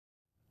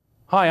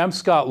Hi, I'm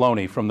Scott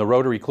Loney from the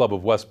Rotary Club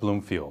of West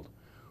Bloomfield.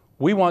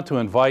 We want to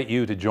invite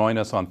you to join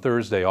us on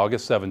Thursday,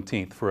 August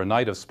 17th for a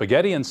night of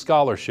spaghetti and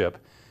scholarship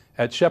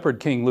at Shepherd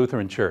King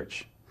Lutheran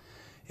Church.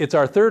 It's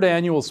our third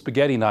annual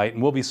spaghetti night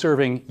and we'll be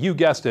serving, you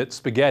guessed it,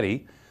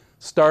 spaghetti,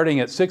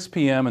 starting at 6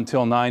 p.m.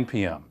 until 9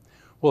 p.m.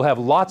 We'll have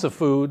lots of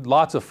food,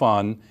 lots of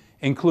fun,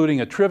 including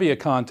a trivia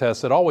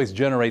contest that always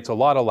generates a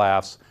lot of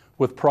laughs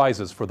with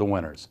prizes for the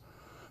winners.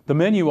 The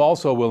menu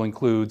also will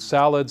include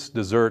salads,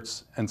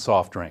 desserts, and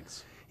soft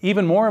drinks.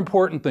 Even more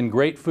important than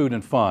great food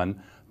and fun,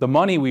 the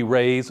money we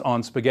raise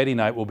on Spaghetti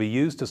Night will be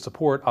used to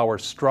support our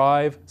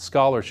Strive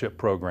Scholarship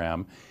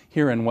Program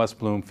here in West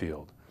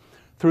Bloomfield.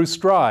 Through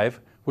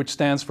Strive, which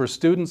stands for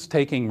Students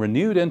Taking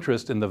Renewed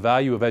Interest in the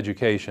Value of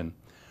Education,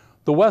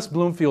 the West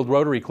Bloomfield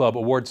Rotary Club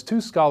awards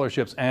 2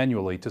 scholarships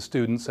annually to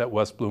students at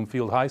West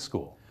Bloomfield High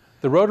School.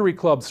 The Rotary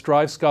Club's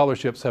Strive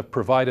Scholarships have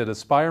provided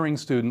aspiring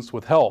students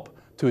with help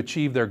to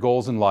achieve their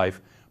goals in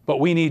life,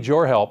 but we need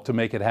your help to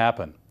make it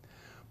happen.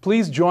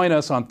 Please join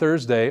us on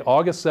Thursday,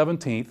 August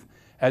 17th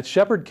at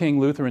Shepherd King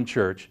Lutheran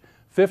Church,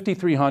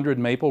 5300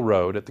 Maple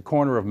Road at the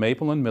corner of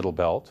Maple and Middle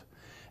Belt,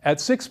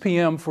 at 6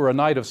 p.m. for a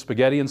night of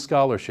spaghetti and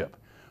scholarship.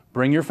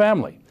 Bring your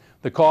family.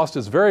 The cost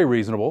is very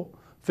reasonable,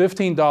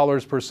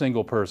 $15 per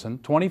single person,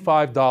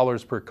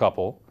 $25 per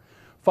couple,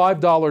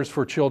 $5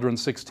 for children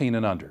 16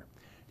 and under.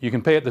 You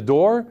can pay at the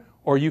door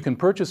or you can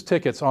purchase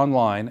tickets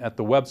online at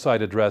the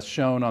website address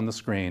shown on the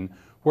screen,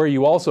 where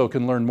you also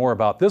can learn more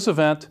about this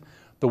event,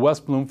 the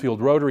West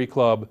Bloomfield Rotary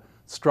Club,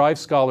 Strive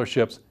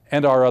Scholarships,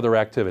 and our other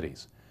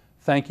activities.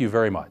 Thank you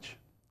very much.